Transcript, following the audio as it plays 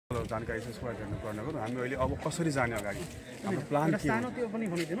जानकारी छ यसको बारेमा हेर्नुपर्ने हो। हामी अहिले अब कसरी जाने अगाडि हाम्रो प्लान के सानो त्यो पनि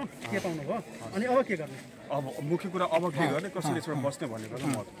भनिदिनु के पाउनु भयो अनि अब के गर्ने अब मुख्य कुरा अब के गर्ने कसरी यसबाट बस्ने भन्ने कुरा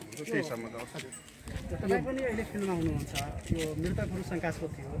महत्त्वपूर्ण हुन्छ त्यही सम्बन्ध तपाईँ पनि अहिले फिल्डमा हुनुहुन्छ यो मृतकहरू शङ्कास्पद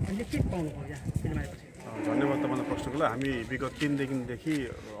थियो अनि के पाउनु भयो यहाँ फिल्डमा आएपछि धन्यवाद तपाईँलाई प्रश्नको लागि हामी विगत 3 दिनदेखि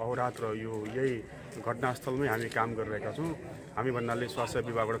अहोरात्र यो यही घटनास्थलमै हामी काम गरिरहेका छौँ। हामी भन्नाले स्वास्थ्य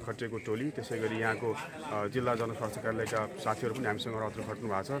विभागबाट खटिएको टोली त्यसै गरी यहाँको जिल्ला जनस्वास्थ्य कार्यालयका साथीहरू पनि हामीसँग रात्र खट्नु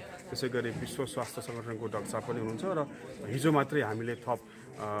भएको छ। त्यसै गरी विश्व स्वास्थ्य सङ्गठनको डाक्टर साहब पनि हुनुहुन्छ र हिजो मात्रै हामीले थप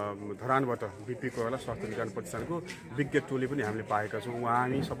धरानबाट बिपी कोइराला स्वास्थ्य विज्ञान प्रतिष्ठानको विज्ञ टोली पनि हामीले पाएका छौँ। उहाँ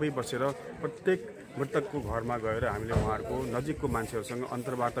हामी सबै बसेर प्रत्येक मृतकको घरमा गएर हामीले उहाँहरूको नजिकको मान्छेहरूसँग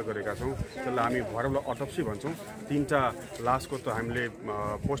अन्तर्वार्ता गरेका छौँ। त्यसलाई हामी भरल अटोप्सी भन्छौँ। 3टा लासको त हामीले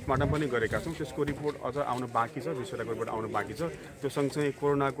पोस्टमार्टम पनि गरेका छौँ। त्यसको रिपोर्ट अझ आउनु बाँकी छ, 20वटा रिपोर्ट आउनु बाँकी छ। त्यो सँगसँगै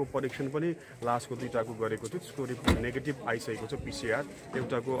कोरोनाको परीक्षण पनि लासको 2टाको गरेको थियो, त्यसको रिपोर्ट नेगेटिभ आइसकेको छ PCR।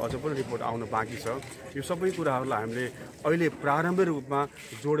 एउटाको अझ पनि रिपोर्ट आउनु बाँकी छ। यो सबै कुराहरूलाई हामीले अहिले प्रारम्भिक रूपमा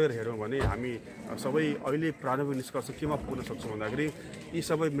जोडेर हेरौँ भने हामी सबै अहिले प्रारम्भिक निष्कर्ष केमा पुग्न सक्छौँ भन्दाखेरि यी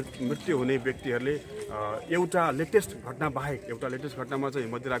सबै मृत्यु हुने व्यक्तिहरूले एउटा लेटेस्ट घटना बाहेक एउटा लेटेस्ट घटनामा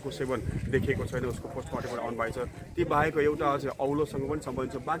चाहिँ मदिराको सेवन देखिएको छैन, उसको पोस्टमार्टमबाट आउनु भएको छ। ती बाहेक एउटा चाहिँ औलोसँग पनि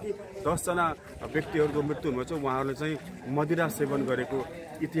सम्बन्धित छ। बाँकी 10जना व्यक्तिहरू जो मृत्यु हुनुभएको छ उहाँहरूले चाहिँ मदिरा सेवन गरेको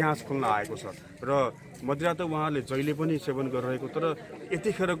इतिहास खुल्न आएको छ र मदिरा त उहाँहरूले जहिले पनि सेवन गरिरहेको, तर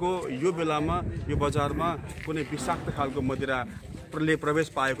यतिखेरको यो बेलामा यो बजारमा कुनै विषाक्त खालको मदिराले प्रवेश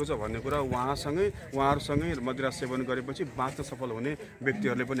पाएको छ भन्ने कुरा उहाँहरूसँगै मदिरा सेवन गरेपछि बाँच्न सफल हुने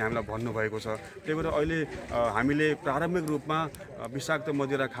व्यक्तिहरूले पनि हामीलाई भन्नुभएको छ। त्यही भएर अहिले हामीले प्रारम्भिक रूपमा विषाक्त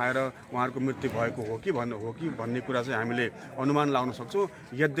मदिरा खाएर उहाँहरूको मृत्यु भएको हो कि भन्ने कुरा चाहिँ हामीले अनुमान लगाउन सक्छौँ।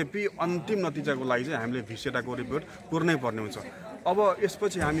 यद्यपि अन्तिम नतिजाको लागि चाहिँ हामीले भिसेटाको रिपोर्ट कुर्नै पर्ने हुन्छ। अब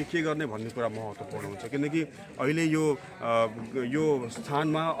यसपछि हामी के गर्ने भन्ने कुरा महत्त्वपूर्ण हुन्छ, किनकि अहिले यो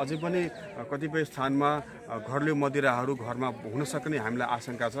स्थानमा अझै पनि कतिपय स्थानमा घरले मदिराहरू घरमा हुन सक्ने हामीलाई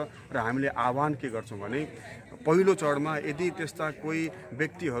आशंका छ र हामीले आह्वान के गर्छौँ भने पहिलो चरणमा यदि त्यस्ता कोही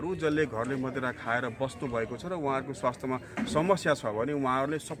व्यक्तिहरू जसले घरले मदिरा खाएर बस्नु भएको छ र उहाँहरूको स्वास्थ्यमा समस्या छ भने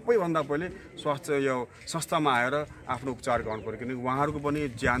उहाँहरूले सबैभन्दा पहिले स्वास्थ्य यो संस्थामा आएर आफ्नो उपचार गर्नु पर्यो, किनकि उहाँहरूको पनि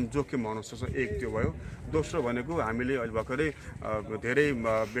ज्यान जोखिम हुन सक्छ। एक त्यो भयो। दोस्रो भनेको हामीले अहिले भर्खरै धेरै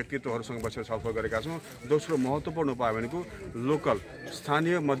व्यक्तित्वहरूसँग बसेर छलफल गरेका छौँ। दोस्रो महत्त्वपूर्ण उपाय भनेको लोकल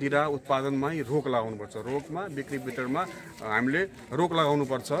स्थानीय मदिरा उत्पादनमै रोक लगाउनुपर्छ। रोकमा बिक्री वितरणमा हामीले रोक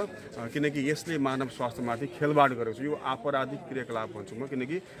लगाउनुपर्छ, किनकि यसले मानव स्वास्थ्यमाथि खेलवाड गरेको छ। यो आपराधिक क्रियाकलाप भन्छु म,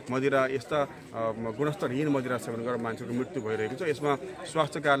 किनकि मदिरा यस्ता गुणस्तरहीन मदिरा सेवन गरेर मान्छेको मृत्यु भइरहेको छ। यसमा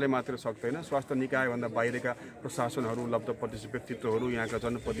स्वास्थ्य कार्यालय मात्र सक्दैन, स्वास्थ्य निकायभन्दा बाहिरका प्रशासनहरू, लब्धप्रतिष्ठित व्यक्तित्वहरू, यहाँका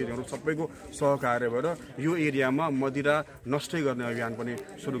जनप्रतिनिधिहरू सबैको सहकार्य भएर यो एरियामा मदिरा नष्टै गर्ने अभियान पनि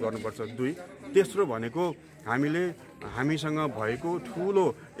सुरु गर्नुपर्छ। 2 तेस्रो भनेको हामीसँग भएको ठुलो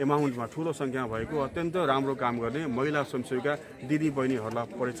एमाउन्टमा ठुलो सङ्ख्यामा भएको अत्यन्त राम्रो काम गर्ने महिला स्वयंसेविका दिदीबहिनीहरूलाई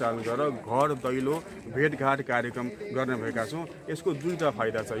परिचालन गरेर घर दैलो भेटघाट कार्यक्रम गर्ने भएका छौँ। यसको 2टा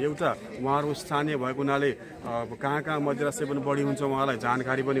फाइदा छ। एउटा उहाँहरू स्थानीय भएको हुनाले कहाँ मदिरा सेवन बढी हुन्छ उहाँलाई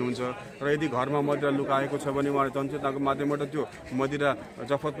जानकारी पनि हुन्छ र यदि घरमा मदिरा लुकाएको छ भने उहाँले जनचेतनाको माध्यमबाट त्यो मदिरा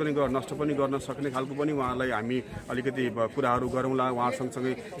जफत पनि नष्ट पनि गर्न सक्ने खालको पनि उहाँलाई हामी अलिकति कुराहरू गरौँला। उहाँ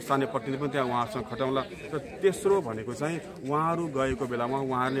सँगसँगै स्थानीय प्रतिनिधि पनि त्यहाँ उहाँसँग खटाउँला। र तेस्रो भनेको चाहिँ उहाँहरू गएको बेलामा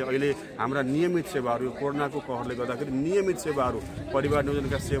उहाँहरूले अहिले हाम्रा नियमित सेवाहरू कोरोनाको कहरले गर्दाखेरि नियमित सेवाहरू परिवार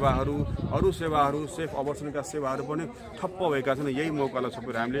नियोजनका सेवाहरू अरू सेवाहरू सेफ अबर्सनका सेवाहरू पनि ठप्प भएका छन्। यही मौकालाई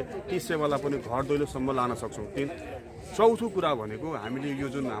छोपेर हामीले ती सेवालाई पनि घर दैलोसम्म लान सक्छौँ। 3 चौथो कुरा भनेको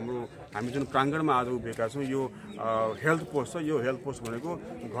हामी जुन प्राङ्गणमा आज उभिएका छौँ यो हेल्थ पोस्ट छ। यो हेल्थ पोस्ट भनेको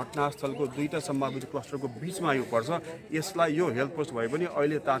घटनास्थलको 2टा सम्भावित क्लस्टरको बिचमा यो पर्छ। यसलाई यो हेल्थ पोस्ट भए पनि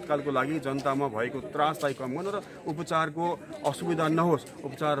अहिले तात्कालको लागि जनतामा भएको त्रासलाई कम गर्न र उपचारको असुविधा नहोस्,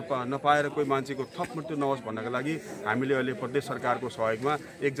 उपचार नपाएर कोही मान्छेको थप मृत्यु नहोस् भन्नका लागि हामीले अहिले प्रदेश सरकारको सहयोगमा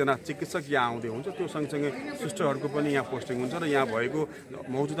 1जना चिकित्सक यहाँ आउँदै हुन्छ। त्यो सँगसँगै सिस्टरहरूको पनि यहाँ पोस्टिङ हुन्छ र यहाँ भएको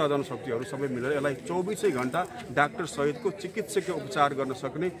मौजुदा जनशक्तिहरू सबै मिलेर यसलाई 24 घण्टा डाक्टर सहितको चिकित्सकीय उपचार गर्न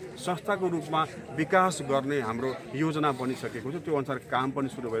सक्ने संस्थाको रूपमा विकास गर्ने हाम्रो योजना बनिसकेको छ। त्यो अनुसार काम पनि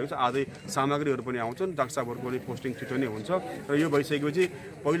सुरु भएको छ। आजै सामग्रीहरू पनि आउँछन्, डाक्टर साहबहरूको पनि पोस्टिङ छिटो नै हुन्छ र यो भइसकेपछि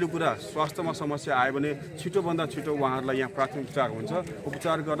पहिलो कुरा स्वास्थ्यमा समस्या आयो भने छिटोभन्दा छिटो उहाँहरूलाई यहाँ प्राथमिक उपचार हुन्छ।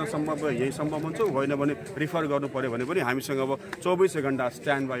 उपचार गर्न यही सम्भव हुन्छ, होइन भने रिफर गर्नु पर्यो भने पनि हामीसँग अब 24 घण्टा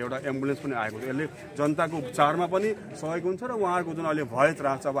स्ट्यान्ड बाई एउटा एम्बुलेन्स पनि आएको छ। यसले जनताको उपचारमा पनि सहयोग हुन्छ र उहाँहरूको जुन अहिले भय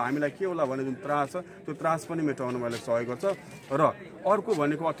त्रास छ, अब हामीलाई के होला भने जुन त्रास छ त्यो त्रास पनि मेटाउनुमा सहयोग गर्छ र अर्को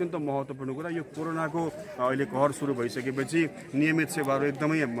भनेको अत्यन्त महत्त्वपूर्ण कुरा यो कोरोनाको अहिले कहर सुरु भइसकेपछि नियमित सेवाहरू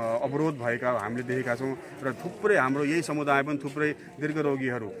एकदमै अवरोध भएका हामीले देखेका छौँ र थुप्रै हाम्रो यही समुदाय पनि थुप्रै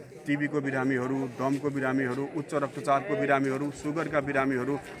दीर्घरोगीहरू टिबीको बिरामीहरू दमको बिरामीहरू उच्च रक्तचापको बिरामीहरू सुगरका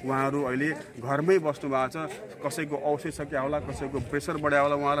बिरामीहरू उहाँहरू अहिले घरमै बस्नु भएको छ कसैको औषधि सकिया होला कसैको प्रेसर बढायो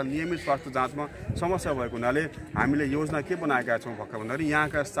होला उहाँलाई नियमित स्वास्थ्य जाँचमा समस्या भएको हुनाले हामीले योजना के बनाएका छौँ भर्खर भन्दाखेरि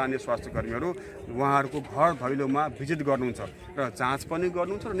यहाँका स्थानीय स्वास्थ्य कर्मीहरू उहाँहरूको घर दैलोमा भिजिट गर्नुहुन्छ र जाँच पनि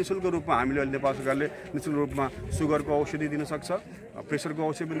गर्नुहुन्छ र निःशुल्क रूपमा हामीले अहिले नेपाल सरकारले निःशुल्क रूपमा सुगरको औषधि दिन सक्छ प्रेसरको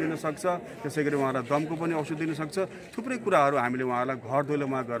औषधि पनि दिन सक्छ त्यसै गरी उहाँलाई दमको पनि औषधि दिन सक्छ थुप्रै कुराहरू हामीले उहाँहरूलाई घर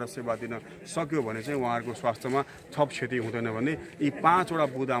दैलोमा गएर सेवा दिन सक्यो भने चाहिँ उहाँहरूको स्वास्थ्यमा थप क्षति हुँदैन भन्ने यी 5 वटा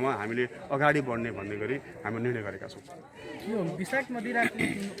बुँदामा हामीले अगाडि बढ्ने भन्ने गरी हामीले निर्णय गरेका छौँ। यो विषाक्त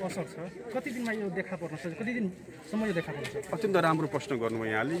मदिराको असर छ कति दिनमा यो देखा पर्न सक्छ कति दिनसम्म यो देखा पर्न सक्छ? अत्यन्त राम्रो प्रश्न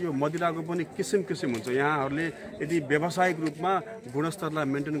गर्नुभयो यहाँले। यो मदिराको पनि किसिम किसिम हुन्छ यहाँहरूले यदि व्यावसायिक रूपमा गुणस्तरलाई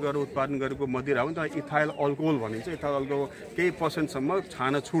मेन्टेन गरेर उत्पादन गरेको मदिरा हो नि त इथाइल अल्कोहल भनिन्छ। इथाइल अल्कोहल केही पर्सेन्टसम्म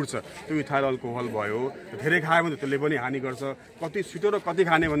छान छुट्छ त्यो इथाइल अल्कोहल भयो धेरै खायो भने त्यसले पनि हानि गर्छ कति छिटो र कति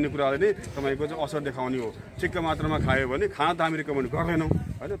खाने भन्ने कुराले नै तपाईँको चाहिँ असर देखाउने हो। ठिक्क मात्रामा खायो भने खाना त हामी रिकमेन्ड गर्दैनौँ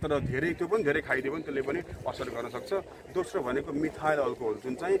होइन तर धेरै त्यो पनि धेरै खाइदियो भने त्यसले पनि असर गर्न सक्छ। दोस्रो भनेको मिथाइल अल्कोहल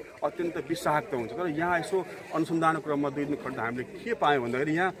जुन चाहिँ अत्यन्त विषाक्त हुन्छ तर यहाँ यसो अनुसन्धानको क्रममा 2 दिन खण्ड हामीले के पायौँ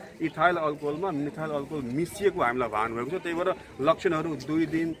भन्दाखेरि यहाँ इथाइल अल्कोहलमा मिथाइल अल्कोहल मिसिएको हामीलाई भान भएको छ त्यही भएर लक्षणहरू 2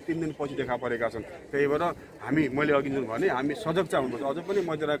 दिन 3 दिन पछि देखा परेका छन्। त्यही भएर मैले अघि जुन भने हामी सजग चाहिँ हुनुपर्छ। अझ पनि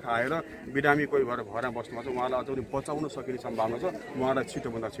मदिरा खाएर बिरामी कोही भएर घरमा बस्नुभएको छ उहाँलाई अझ पनि बचाउन सकिने सम्भावना छ उहाँलाई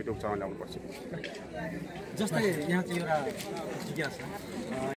छिटोभन्दा छिटो उपचार ल्याउनुपर्छ। जस्तै यहाँ चाहिँ एउटा जिज्ञासा